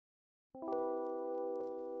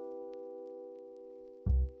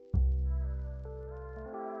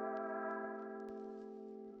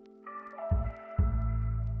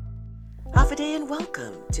Day and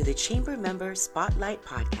welcome to the Chamber Member Spotlight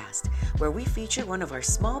Podcast, where we feature one of our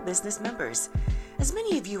small business members. As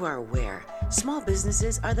many of you are aware, small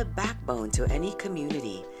businesses are the backbone to any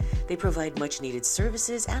community. They provide much needed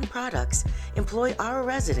services and products, employ our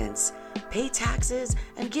residents, pay taxes,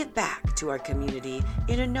 and give back to our community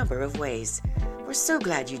in a number of ways. We're so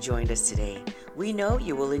glad you joined us today. We know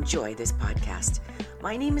you will enjoy this podcast.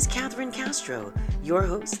 My name is Catherine Castro, your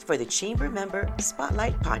host for the Chamber Member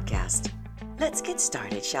Spotlight Podcast. Let's get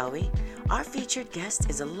started, shall we? Our featured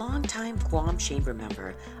guest is a longtime Guam Chamber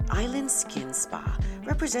member, Island Skin Spa,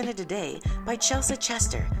 represented today by Chelsa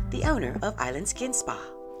Chester, the owner of Island Skin Spa.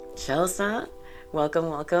 Chelsa, welcome.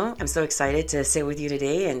 I'm so excited to sit with you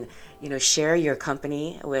today and, share your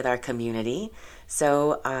company with our community.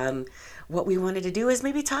 So, what we wanted to do is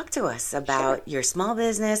maybe talk to us about your small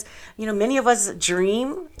business. Many of us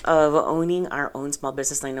dream of owning our own small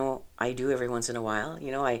business. I know I do every once in a while.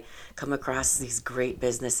 I come across these great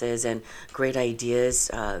businesses and great ideas,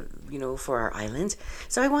 for our island.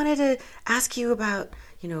 So I wanted to ask you about,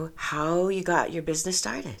 how you got your business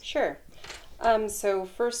started. Sure. So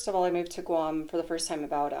first of all, I moved to Guam for the first time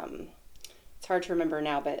about, it's hard to remember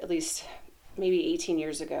now, but at least maybe 18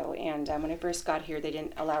 years ago. And when I first got here, they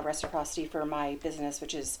didn't allow reciprocity for my business,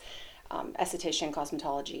 which is esthetician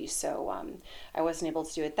cosmetology. So I wasn't able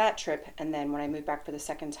to do it that trip. And then when I moved back for the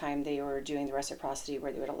second time, they were doing the reciprocity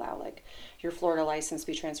where they would allow your Florida license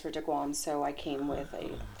be transferred to Guam. So I came with a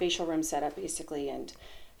facial room setup basically and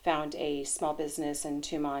found a small business in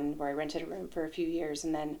Tumon where I rented a room for a few years.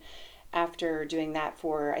 And then after doing that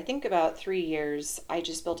for, I think about 3 years, I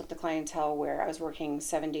just built up the clientele where I was working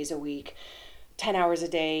 7 days a week, 10 hours a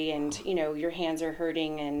day, and, your hands are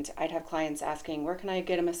hurting, and I'd have clients asking, where can I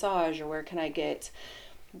get a massage, or where can I get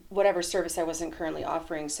whatever service I wasn't currently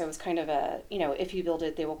offering. So it was kind of a, if you build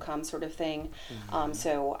it, they will come sort of thing. Mm-hmm.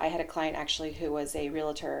 So I had a client actually who was a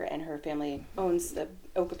realtor, and her family owns the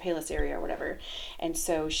Ocopalis area or whatever. And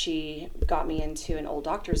so she got me into an old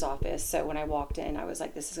doctor's office. So when I walked in, I was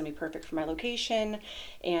like, this is going to be perfect for my location.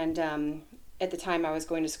 And at the time I was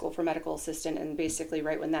going to school for medical assistant, and basically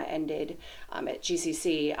right when that ended at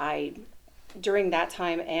GCC, during that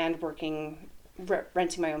time and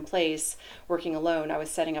renting my own place, working alone, I was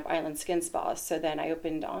setting up Island Skin Spa. So then I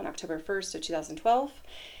opened on October 1st of 2012.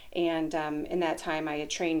 And in that time, I had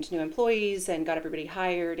trained new employees and got everybody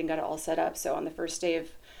hired and got it all set up. So on the first day of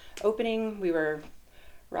opening, we were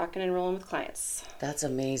rocking and rolling with clients. That's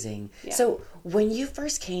amazing. Yeah. So when you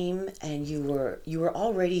first came and you were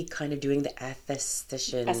already kind of doing the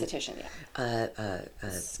esthetician, skincare,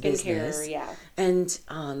 business. Yeah. And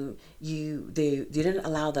they didn't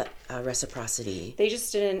allow that reciprocity. They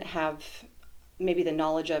just didn't have maybe the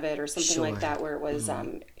knowledge of it or something like that, where it was,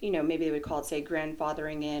 maybe they would call it, say,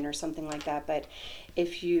 grandfathering in or something like that. But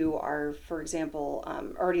if you are, for example,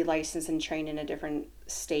 already licensed and trained in a different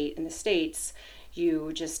state in the States,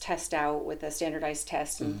 you just test out with a standardized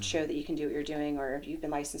test and show that you can do what you're doing, or if you've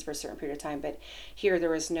been licensed for a certain period of time. But here there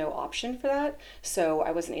was no option for that. So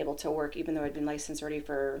I wasn't able to work, even though I'd been licensed already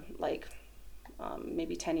for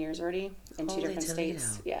maybe 10 years already in two different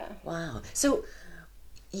states. Yeah. Wow. So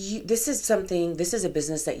this is a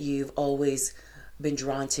business that you've always been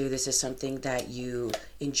drawn to. This is something that you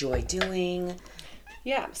enjoy doing.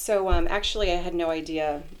 Yeah, so actually I had no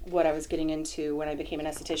idea what I was getting into when I became an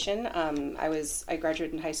esthetician. I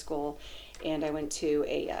graduated in high school, and I went to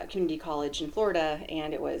a community college in Florida,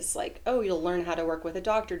 and it was like, oh, you'll learn how to work with a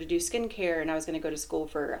doctor to do skincare, and I was going to go to school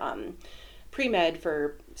for pre-med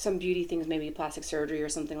for some beauty things, maybe plastic surgery or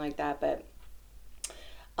something like that, but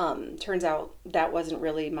turns out that wasn't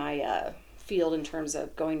really my field in terms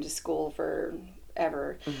of going to school for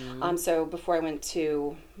ever. Mm-hmm. So before I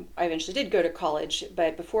eventually did go to college,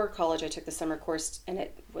 but before college I took the summer course, and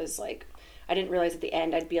it was like, I didn't realize at the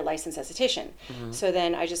end I'd be a licensed esthetician. Mm-hmm. So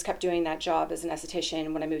then I just kept doing that job as an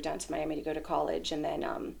esthetician when I moved down to Miami to go to college, and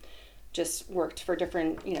then just worked for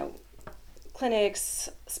different, clinics,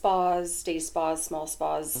 spas, day spas, small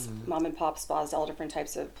spas, mom and pop spas, all different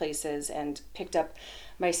types of places, and picked up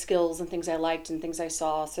my skills and things I liked and things I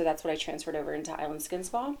saw. So that's what I transferred over into Island Skin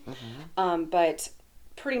Spa. Mm-hmm. But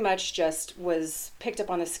pretty much just was picked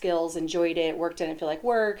up on the skills, enjoyed it, work didn't feel like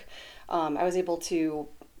work. I was able to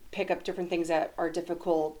pick up different things that are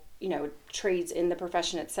difficult, trades in the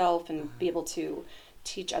profession itself, and be able to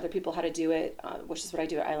teach other people how to do it, which is what I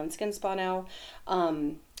do at Island Skin Spa now.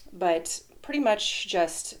 But pretty much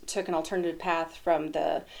just took an alternative path from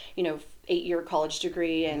the, 8-year college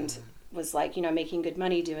degree, and was like, making good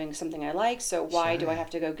money doing something I like. So why do I have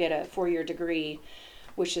to go get a 4-year degree,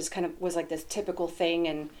 which is was like this typical thing.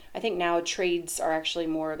 And I think now trades are actually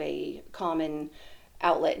more of a common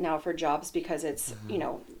outlet now for jobs because it's, you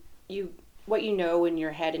know, what you know in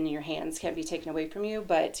your head and in your hands can't be taken away from you.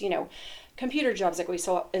 But, you know, computer jobs like we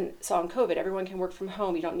saw in COVID, everyone can work from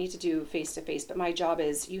home. You don't need to do face-to-face. But my job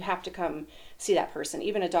is you have to come see that person.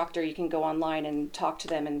 Even a doctor, you can go online and talk to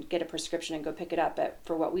them and get a prescription and go pick it up. But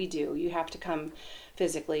for what we do, you have to come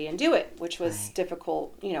physically and do it, which was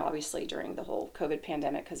difficult, you know, obviously during the whole COVID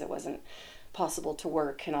pandemic because it wasn't possible to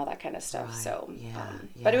work and all that kind of stuff. Right. So, Yeah.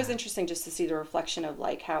 but it was interesting just to see the reflection of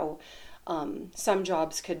like how some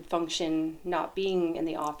jobs could function not being in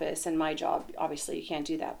the office, and my job, obviously you can't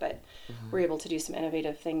do that, but we're able to do some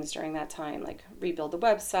innovative things during that time, like rebuild the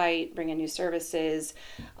website, bring in new services,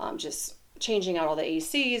 just changing out all the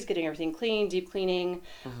ACs, getting everything clean, deep cleaning,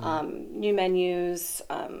 new menus,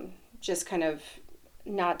 just kind of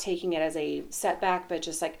not taking it as a setback, but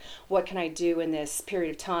just like, what can I do in this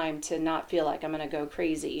period of time to not feel like I'm going to go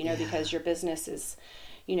crazy, you know, because your business is,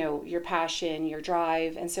 you know, your passion, your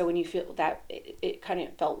drive. And so when you feel that, it kind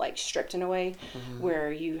of felt like stripped in a way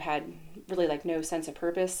where you had really like no sense of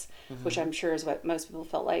purpose, which I'm sure is what most people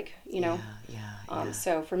felt like, you know.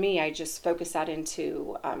 So for me, I just focused that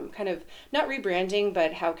into kind of not rebranding,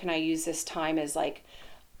 but how can I use this time as like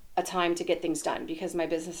a time to get things done, because my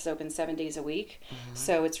business is open 7 days a week.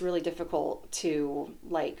 So it's really difficult to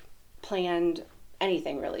like plan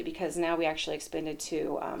anything really, because now we actually expanded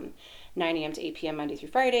to 9 a.m. to 8 p.m. Monday through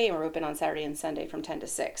Friday, and we're open on Saturday and Sunday from 10 to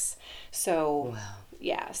 6. So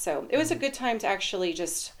yeah, so it was a good time to actually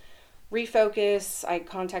just refocus. I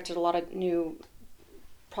contacted a lot of new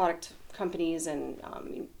product companies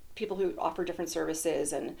and people who offer different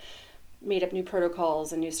services, and made up new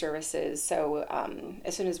protocols and new services. So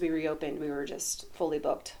as soon as we reopened, we were just fully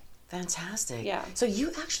booked. Fantastic. Yeah. So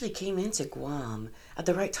you actually came into Guam at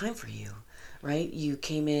the right time for you, right? You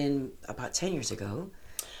came in about 10 years ago,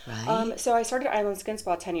 right? So I started Island Skin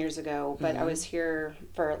Spa 10 years ago, but I was here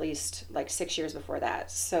for at least like 6 years before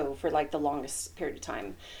that. So for like the longest period of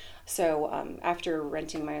time. So after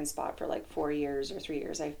renting my own spot for like 4 years or 3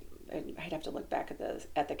 years, I'd have to look back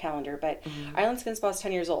at the calendar, but Island Skin Spa is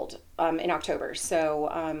 10 years old in October.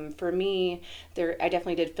 So for me, I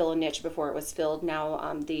definitely did fill a niche before it was filled.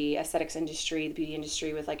 Now the aesthetics industry, the beauty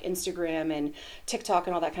industry, with like Instagram and TikTok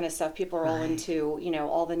and all that kind of stuff, people are all into, you know,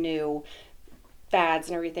 all the new fads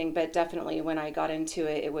and everything. But definitely when I got into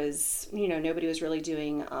it, it was, you know, nobody was really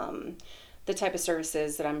doing the type of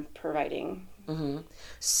services that I'm providing.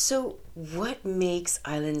 So what makes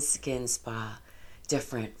Island Skin Spa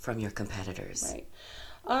different from your competitors?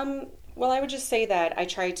 Right. Well, I would just say that I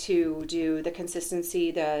try to do the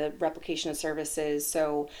consistency, the replication of services.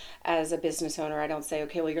 So as a business owner, I don't say,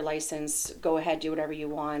 okay, well, you're licensed, go ahead, do whatever you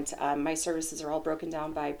want. My services are all broken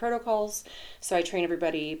down by protocols. So I train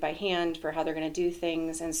everybody by hand for how they're going to do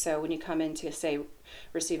things. And so when you come in to, say,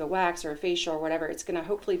 receive a wax or a facial or whatever, it's going to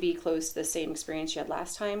hopefully be close to the same experience you had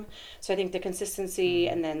last time. So I think the consistency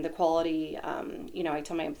and then the quality, you know, I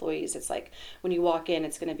tell my employees, it's like when you walk in,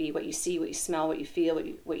 it's going to be what you see, what you smell, what you feel,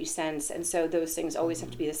 what you sense. And so those things always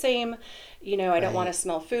have to be the same. You know, I don't want to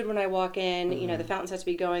smell food when I walk in. You know, the fountains have to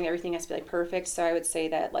be going, everything has to be like perfect. So I would say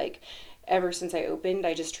that like ever since I opened,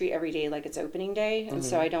 I just treat every day like it's opening day. And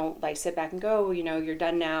so I don't like sit back and go, you know, you're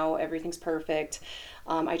done now, everything's perfect.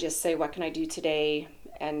 I just say, what can I do today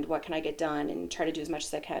and what can I get done, and try to do as much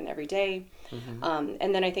as I can every day.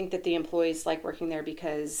 And then I think that the employees like working there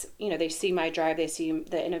because, you know, they see my drive, they see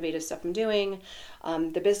the innovative stuff I'm doing.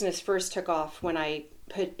 The business first took off when I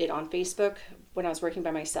put it on Facebook when I was working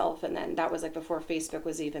by myself, and then that was like before Facebook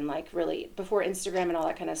was even like really, before Instagram and all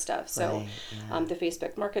that kind of stuff. So the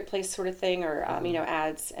Facebook marketplace sort of thing, or you know,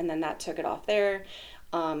 ads, and then that took it off there.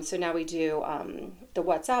 So now we do the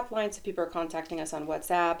WhatsApp line, so people are contacting us on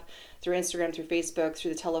WhatsApp, through Instagram, through Facebook,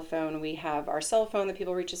 through the telephone. We have our cell phone that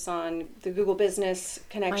people reach us on, the Google Business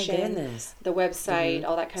connection, My goodness. The website,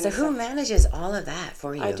 all that kind of stuff. So who manages all of that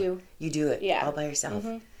for you? I do. You do it all by yourself?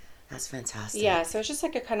 Mm-hmm. That's fantastic. Yeah, so it's just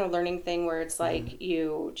like a kind of learning thing where it's like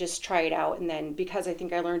you just try it out, and then because I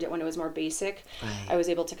think I learned it when it was more basic, I was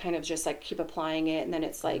able to kind of just like keep applying it, and then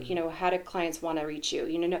it's like, you know, how do clients want to reach you?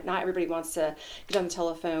 You know, not everybody wants to get on the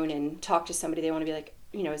telephone and talk to somebody. They want to be like,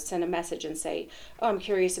 you know, send a message and say, oh, I'm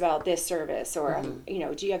curious about this service, or, you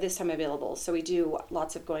know, do you have this time available? So we do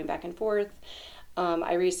lots of going back and forth.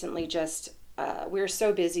 I recently just, we're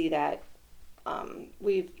so busy that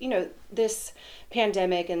we've, you know, this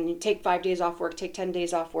pandemic, and you take 5 days off work, take 10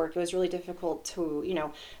 days off work. It was really difficult to, you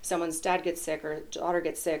know, someone's dad gets sick, or daughter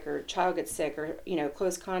gets sick, or child gets sick, or, you know,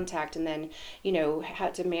 close contact. And then, you know,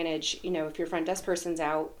 had to manage, you know, if your front desk person's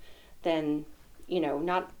out, then, you know,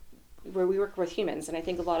 not where we work with humans. And I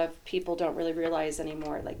think a lot of people don't really realize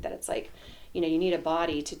anymore, like, that it's like, you need a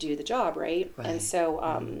body to do the job, right? And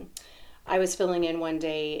so I was filling in one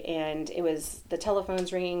day, and it was the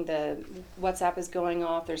telephone's ringing, the WhatsApp is going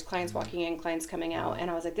off, there's clients walking in, clients coming out, and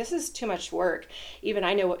I was like, this is too much work. Even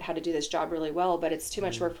I know how to do this job really well, but it's too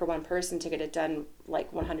much work for one person to get it done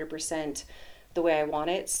like 100% the way I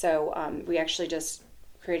want it. So we actually just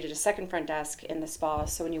created a second front desk in the spa.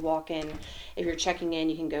 So when you walk in, if you're checking in,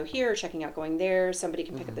 you can go here, checking out, going there. Somebody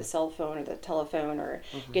can pick up the cell phone or the telephone or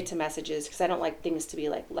get to messages, because I don't like things to be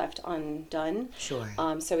like left undone. Sure.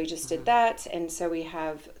 So we just did that. And so we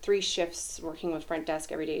have 3 shifts working with front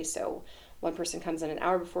desk every day. So one person comes in an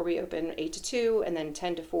hour before we open, 8 to 2, and then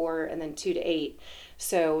 10 to 4, and then 2 to 8.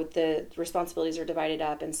 So the responsibilities are divided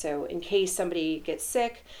up. And so in case somebody gets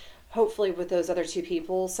sick, hopefully with those other 2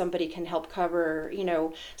 people, somebody can help cover,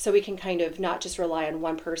 so we can kind of not just rely on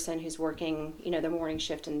one person who's working, the morning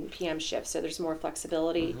shift and PM shift. So there's more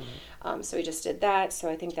flexibility. So we just did that. So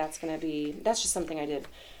I think that's just something I did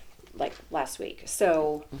like last week.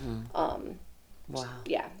 So, Wow.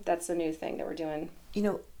 Yeah, that's a new thing that we're doing.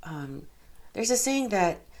 There's a saying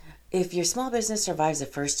that if your small business survives the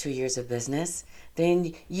first 2 years of business,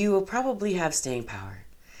 then you will probably have staying power.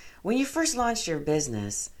 When you first launched your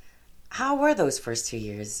business, how were those first 2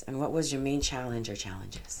 years, and what was your main challenge or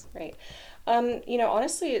challenges? Right.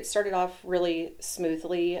 Honestly, it started off really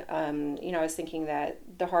smoothly. I was thinking that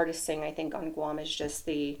the hardest thing I think on Guam is just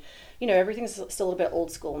everything's still a little bit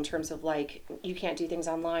old school in terms of like, you can't do things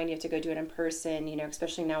online. You have to go do it in person,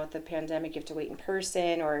 especially now with the pandemic, you have to wait in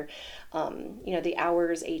person, or, the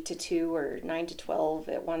hours 8 to 2 or 9 to 12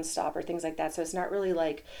 at one stop or things like that. So it's not really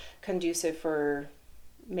like conducive for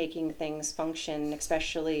making things function,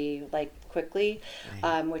 especially like quickly,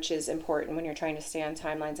 which is important when you're trying to stay on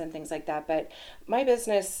timelines and things like that. But my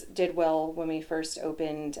business did well when we first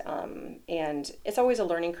opened, and it's always a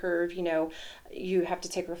learning curve. You have to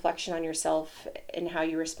take reflection on yourself and how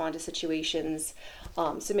you respond to situations.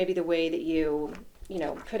 So maybe the way that you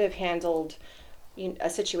could have handled a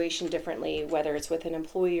situation differently, whether it's with an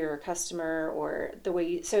employee or a customer, or the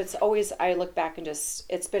way so it's always, I look back and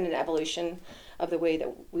it's been an evolution of the way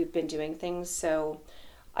that we've been doing things. So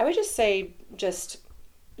I would just say, just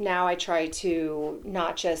now I try to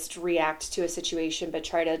not just react to a situation, but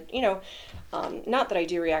try to, not that I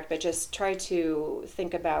do react, but just try to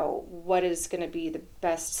think about what is going to be the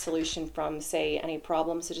best solution from, say, any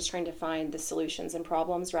problem. So just trying to find the solutions and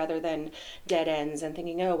problems rather than dead ends and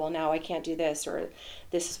thinking, oh, well, now I can't do this, or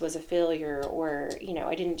this was a failure, or,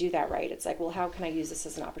 I didn't do that right. It's like, well, how can I use this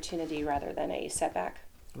as an opportunity rather than a setback?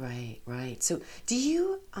 Right. So do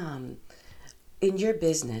you, in your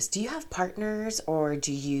business, do you have partners, or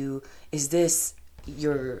is this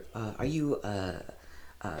are you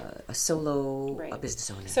a solo business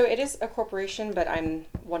owner? So it is a corporation, but I'm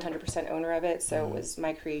 100% owner of it. So it was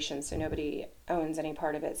my creation. So nobody owns any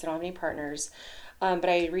part of it. So I don't have any partners. But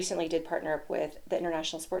I recently did partner up with the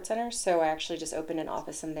International Sports Center. So I actually just opened an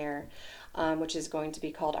office in there, which is going to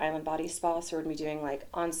be called Island Body Spa. So we're going to be doing like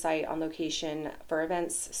on-site, on location for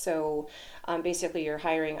events. So basically you're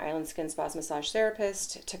hiring Island Skin Spa's massage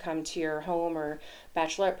therapist to come to your home or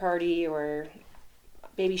bachelorette party or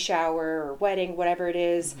baby shower or wedding, whatever it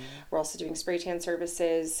is. We're also doing spray tan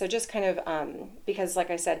services. So just kind of, because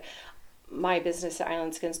like I said, my business at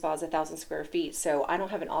Island Skin Spa is 1,000 square feet, so I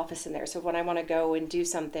don't have an office in there. So when I want to go and do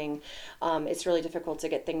something, it's really difficult to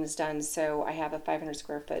get things done. So I have a 500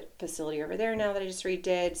 square foot facility over there now that I just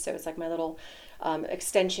redid. So it's like my little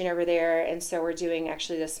extension over there. And so we're doing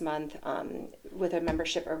actually this month with a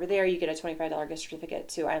membership over there, you get a $25 gift certificate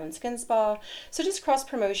to Island Skin Spa. So just cross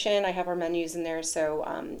promotion. I have our menus in there.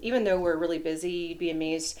 So even though we're really busy, you'd be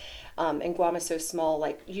amazed. And Guam is so small,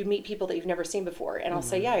 like you meet people that you've never seen before. And I'll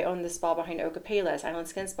say, yeah, I own the spa behind Ocapelas, Island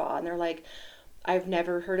Skin Spa. And they're like, I've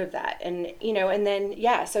never heard of that. And, and then,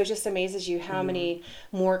 so it just amazes you how many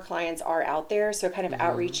more clients are out there. So kind of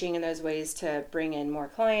outreaching in those ways to bring in more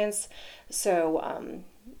clients. So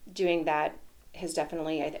doing that has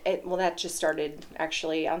definitely, that just started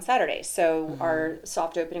actually on Saturday. So our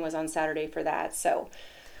soft opening was on Saturday for that. So,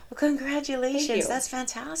 well, congratulations. Thank you. That's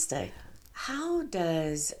fantastic. How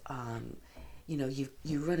does,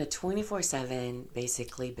 you run a 24/7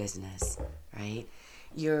 basically business, right?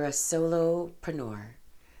 You're a solopreneur.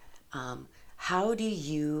 How do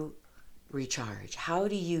you recharge? How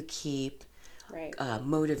do you keep Right.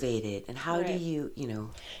 motivated, and how do Right.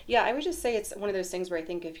 you. Yeah, I would just say it's one of those things where I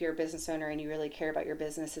think if you're a business owner and you really care about your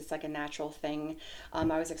business, it's like a natural thing. I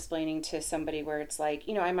was explaining to somebody where it's like,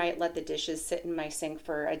 I might let the dishes sit in my sink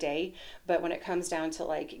for a day, but when it comes down to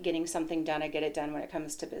like getting something done, I get it done when it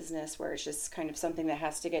comes to business, where it's just kind of something that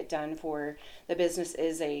has to get done for the business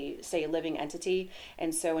is say, a living entity.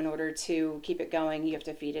 And so in order to keep it going, you have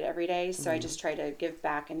to feed it every day. So I just try to give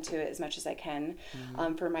back into it as much as I can.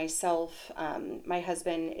 For myself, my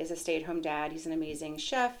husband is a stay-at-home dad. He's an amazing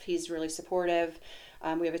chef. He's really supportive.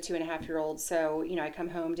 We have a 2.5-year-old, so I come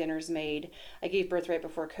home, dinner's made. I gave birth right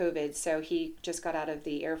before COVID, so he just got out of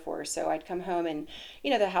the Air Force. So I'd come home and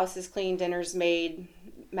the house is clean, dinner's made,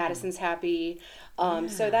 Madison's happy.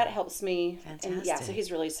 So that helps me. Fantastic. And yeah, so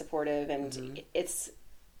he's really supportive, and it's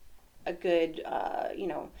a good,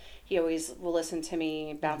 he always will listen to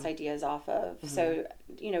me, bounce ideas off of. So,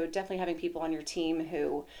 definitely having people on your team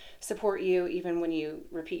who support you, even when you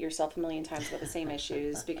repeat yourself a million times about the same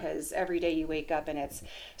issues, because every day you wake up and it's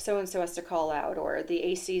so-and-so has to call out, or the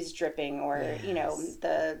AC's dripping, or,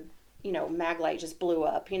 the, mag light just blew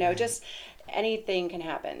up, Right. just anything can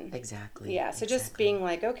happen. Exactly. Yeah. So just being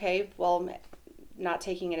like, okay, well, not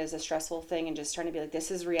taking it as a stressful thing and just trying to be like,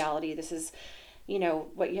 this is reality. This is,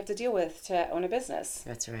 what you have to deal with to own a business.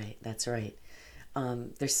 That's right. That's right.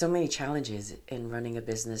 There's so many challenges in running a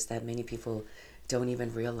business that many people don't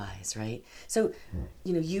even realize, right? So,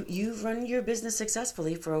 you've run your business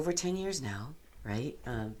successfully for over 10 years now, right?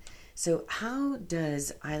 So how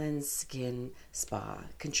does Island Skin Spa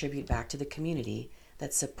contribute back to the community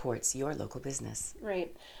that supports your local business?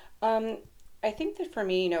 Right. I think that for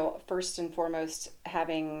me, first and foremost,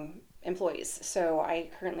 having employees. So I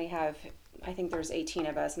currently have, I think there's 18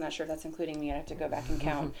 of us. I'm not sure if that's including me. I have to go back and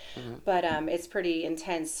count. But it's pretty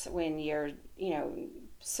intense when you're,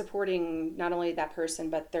 supporting not only that person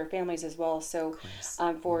but their families as well. So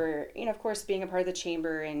for of course, being a part of the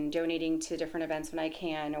chamber and donating to different events when I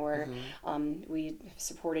can, or we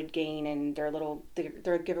supported Gain and their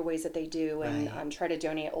giveaways that they do, and try to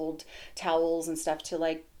donate old towels and stuff to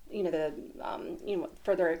like the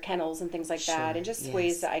for their kennels and things like that, and just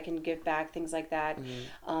ways that I can give back, things like that.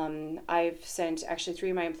 I've sent actually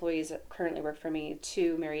 3 of my employees that currently work for me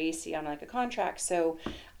to Mary AC on like a contract, so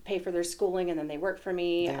pay for their schooling and then they work for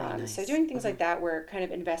me. Nice. So doing things like that, we're kind of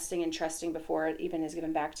investing and trusting before it even is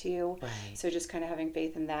given back to you. Right. So just kind of having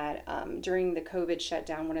faith in that. During the COVID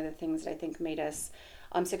shutdown, one of the things that I think made us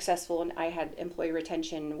successful, and I had employee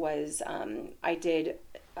retention, was I did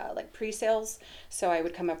like pre-sales. So I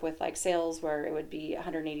would come up with like sales where it would be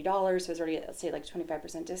 $180, so it was already, let's say, like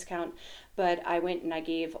 25% discount. But I went and I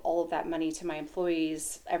gave all of that money to my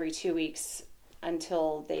employees every 2 weeks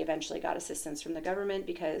until they eventually got assistance from the government,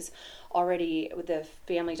 because already with the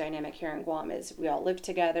family dynamic here in Guam is we all live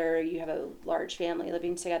together, you have a large family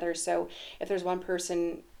living together. So if there's one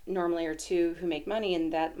person normally or 2 who make money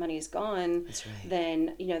and that money is gone, That's right.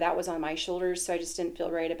 then that was on my shoulders. So I just didn't feel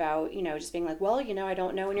right about just being like, well, I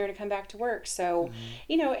don't know when you're going to come back to work. So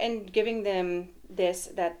and giving them this,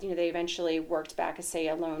 that they eventually worked back as, say,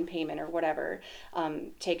 a loan payment or whatever,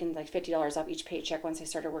 taking like $50 off each paycheck once I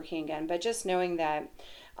started working again. But just knowing that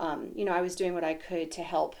I was doing what I could to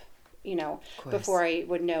help before I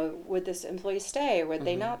would know, would this employee stay or would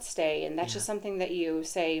they not stay. And that's just something that you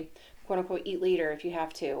say, quote unquote, eat leader if you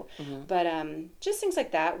have to. But just things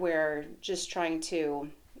like that, where just trying to,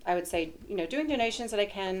 I would say, doing donations that I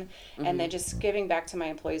can, and then just giving back to my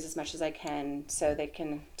employees as much as I can so they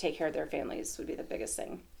can take care of their families would be the biggest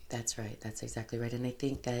thing. That's right. That's exactly right. And I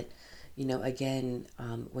think that, again,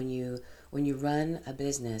 when you run a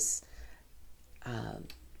business,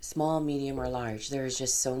 small, medium, or large, there is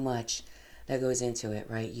just so much that goes into it,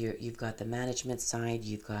 right? You've got the management side,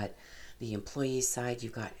 you've got the employee side,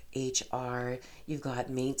 you've got HR, you've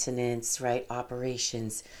got maintenance, right?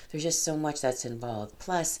 Operations. There's just so much that's involved.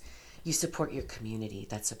 Plus, you support your community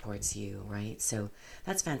that supports you, right? So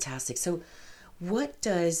that's fantastic. So what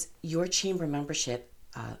does your chamber membership,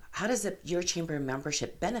 how does your chamber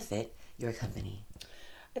membership benefit your company?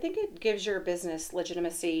 I think it gives your business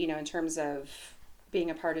legitimacy, in terms of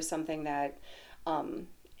being a part of something that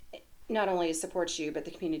not only supports you, but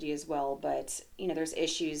the community as well. But, there's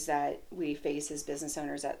issues that we face as business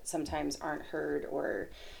owners that sometimes aren't heard or,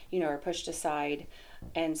 are pushed aside.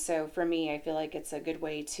 And so for me, I feel like it's a good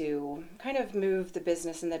way to kind of move the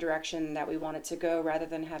business in the direction that we want it to go, rather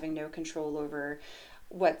than having no control over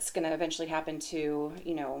what's going to eventually happen to,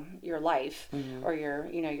 your life or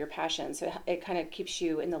your passion. So it kind of keeps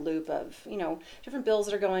you in the loop of, different bills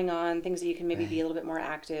that are going on, things that you can maybe be a little bit more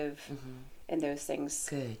active in those things.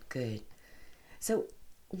 Good. So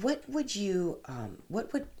what would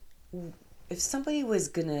if somebody was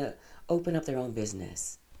gonna open up their own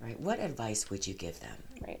business, right, what advice would you give them?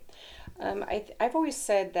 Right. I've always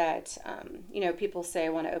said that, people say I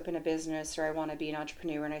want to open a business or I want to be an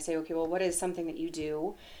entrepreneur. And I say, okay, well, what is something that you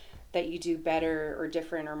do better or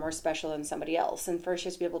different or more special than somebody else? And first you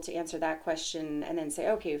have to be able to answer that question and then say,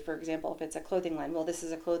 okay, for example, if it's a clothing line, well, this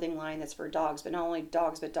is a clothing line that's for dogs, but not only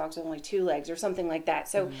dogs, but dogs with only 2 legs or something like that.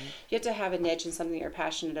 So you have to have a niche and something you're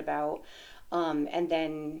passionate about. And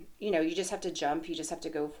then, you just have to jump, you just have to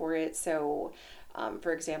go for it. So,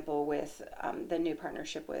 for example, with the new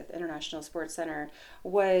partnership with International Sports Center,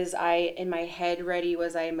 was I in my head ready?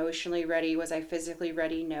 Was I emotionally ready? Was I physically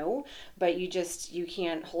ready? No, but you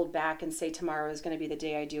can't hold back and say tomorrow is going to be the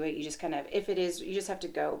day I do it. You just kind of, if it is, you just have to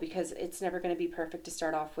go, because it's never going to be perfect to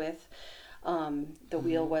start off with. The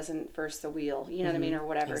wheel wasn't first the wheel, you know what I mean, or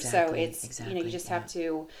whatever. Exactly. So it's, Exactly. you just have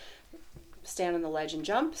to stand on the ledge and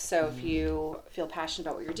jump. So if you feel passionate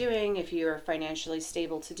about what you're doing, if you're financially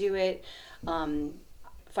stable to do it,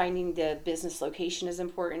 finding the business location is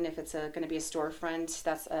important. If it's going to be a storefront,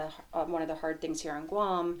 that's one of the hard things here on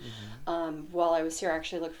Guam. While I was here, I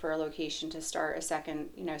actually looked for a location to start a second,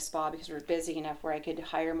 spa, because we were busy enough where I could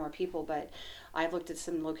hire more people. But I've looked at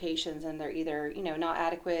some locations and they're either, not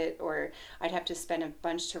adequate, or I'd have to spend a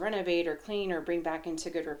bunch to renovate or clean or bring back into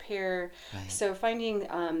good repair. Right. So finding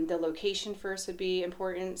the location first would be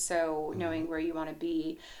important. So knowing where you want to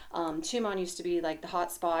be. Tumon used to be like the hot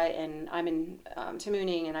spot, and I'm in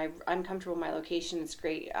Tamuning, and I'm comfortable with my location. It's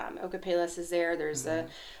great. Ocapelas is there. There's a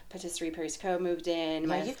Patisserie Paris Co. moved in.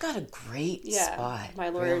 Yeah, you've got a great spot. My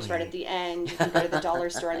lawyer's right at the end. You can go to the dollar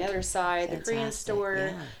store on the other side, the Korean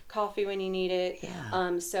store, coffee when you need it.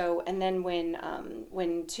 Yeah. So, and then when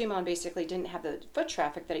Tumon basically didn't have the foot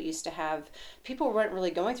traffic that it used to have, people weren't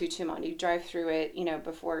really going through Tumon. You drive through it,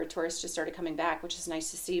 before tourists just started coming back, which is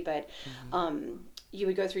nice to see. But you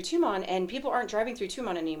would go through Tumon, and people aren't driving through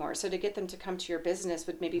Tumon anymore. So to get them to come to your business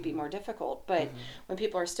would maybe be more difficult. But when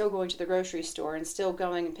people are still going to the grocery store and still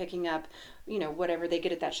going and picking up, whatever they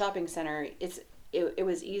get at that shopping center, it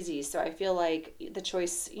was easy. So I feel like the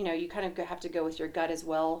choice, you kind of have to go with your gut as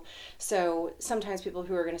well. So sometimes people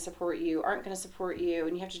who are going to support you aren't going to support you,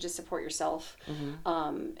 and you have to just support yourself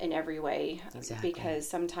in every way. Exactly. Because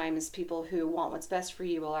sometimes people who want what's best for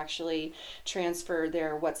you will actually transfer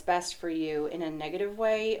their what's best for you in a negative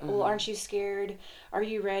way. Well, aren't you scared? Are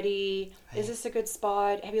you ready? Right. Is this a good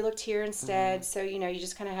spot? Have you looked here instead? So, you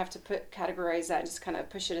just kind of have to categorize that and just kind of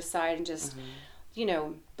push it aside and just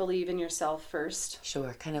believe in yourself first.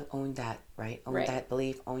 Sure, kind of own that, right? Own that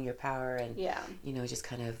belief, own your power, and just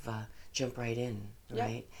kind of jump right in,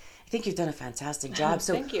 right? I think you've done a fantastic job.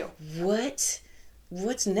 So thank you. What's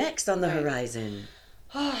next on the horizon?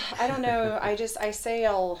 I don't know. I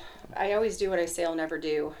always do what I say I'll never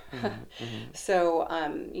do. So,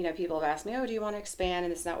 people have asked me, do you want to expand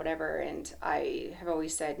and this and that, whatever. And I have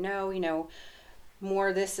always said, no,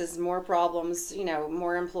 more this is more problems,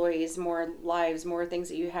 more employees, more lives, more things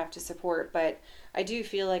that you have to support. But I do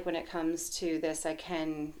feel like when it comes to this, I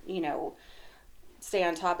can, stay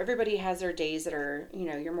on top. Everybody has their days that are,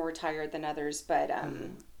 you're more tired than others. But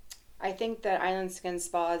I think that Island Skin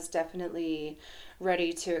Spa is definitely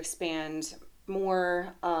ready to expand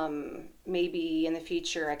more. Maybe in the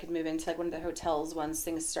future I could move into like one of the hotels once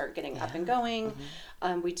things start getting up and going.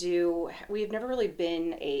 We've never really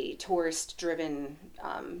been a tourist driven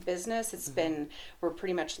business. It's been, we're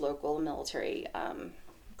pretty much local military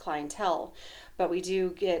clientele, but we do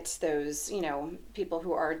get those, people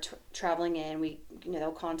who are traveling in,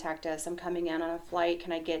 they'll contact us. I'm coming in on a flight.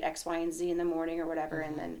 Can I get X, Y, and Z in the morning or whatever?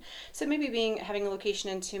 And then, so maybe having a location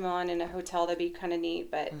in Tumon in a hotel, that'd be kind of neat,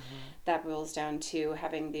 but that boils down to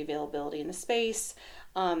having the availability in the space.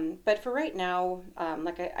 But for right now,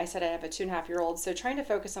 like I said, I have a 2.5-year-old, so trying to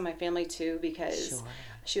focus on my family too, because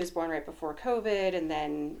she was born right before COVID. And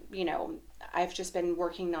then, I've just been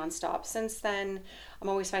working nonstop since then. I'm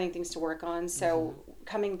always finding things to work on. So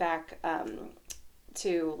coming back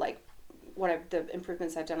to like the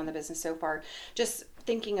improvements I've done on the business so far, just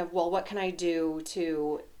thinking of, well, what can I do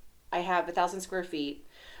I have 1,000 square feet.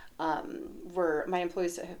 Where my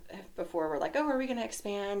employees before were like, are we going to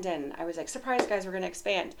expand? And I was like, surprise guys, we're going to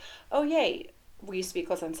expand. Oh, yay. We used to be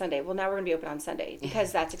closed on Sunday. Well, now we're going to be open on Sunday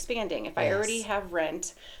because that's expanding. If I already have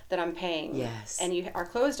rent that I'm paying and you are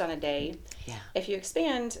closed on a day, if you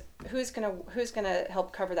expand, who's going to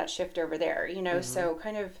help cover that shift over there? So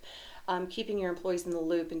kind of keeping your employees in the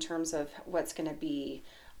loop in terms of what's going to be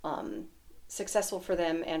successful for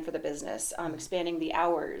them and for the business, expanding the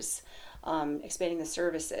hours, expanding the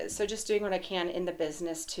services. So just doing what I can in the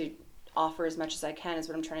business to offer as much as I can is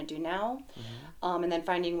what I'm trying to do now. And then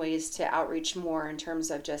finding ways to outreach more in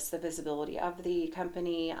terms of just the visibility of the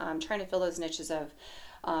company, trying to fill those niches of,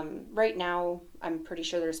 right now, I'm pretty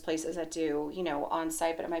sure there's places that do, on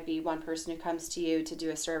site, but it might be one person who comes to you to do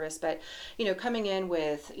a service. But, coming in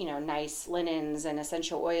with, nice linens and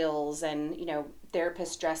essential oils and,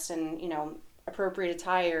 therapists dressed in, appropriate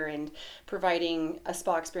attire and providing a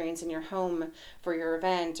spa experience in your home for your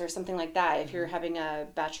event or something like that. If you're having a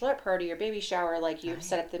bachelorette party or baby shower, like you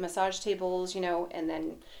set up the massage tables, and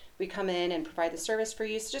then we come in and provide the service for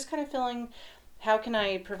you. So just kind of feeling, how can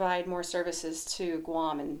I provide more services to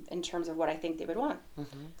Guam in terms of what I think they would want?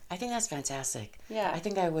 I think that's fantastic. Yeah. I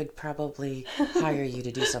think I would probably hire you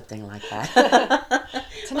to do something like that.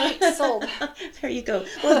 Tonight, sold. There you go.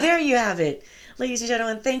 Well, there you have it. Ladies and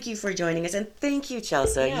gentlemen, thank you for joining us. And thank you,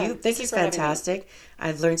 Chelsa. Yeah, This is fantastic.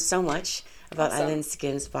 I've learned so much about Island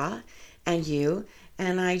Skin Spa and you.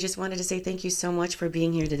 And I just wanted to say thank you so much for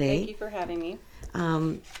being here today. Thank you for having me.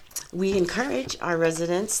 We encourage our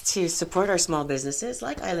residents to support our small businesses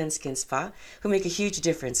like Island Skin Spa, who make a huge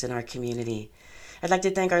difference in our community. I'd like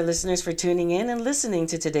to thank our listeners for tuning in and listening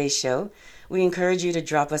to today's show. We encourage you to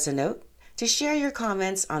drop us a note, to share your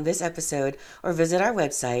comments on this episode, or visit our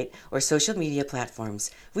website or social media platforms.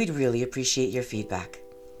 We'd really appreciate your feedback.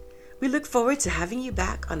 We look forward to having you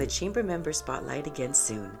back on the Chamber Member Spotlight again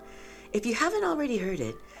soon. If you haven't already heard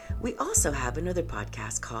it, we also have another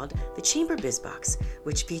podcast called The Chamber BizBox,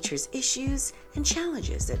 which features issues and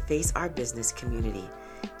challenges that face our business community.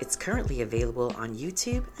 It's currently available on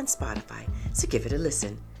YouTube and Spotify, so give it a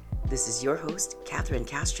listen. This is your host, Catherine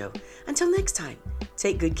Castro. Until next time,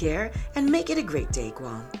 take good care and make it a great day,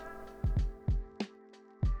 Guam.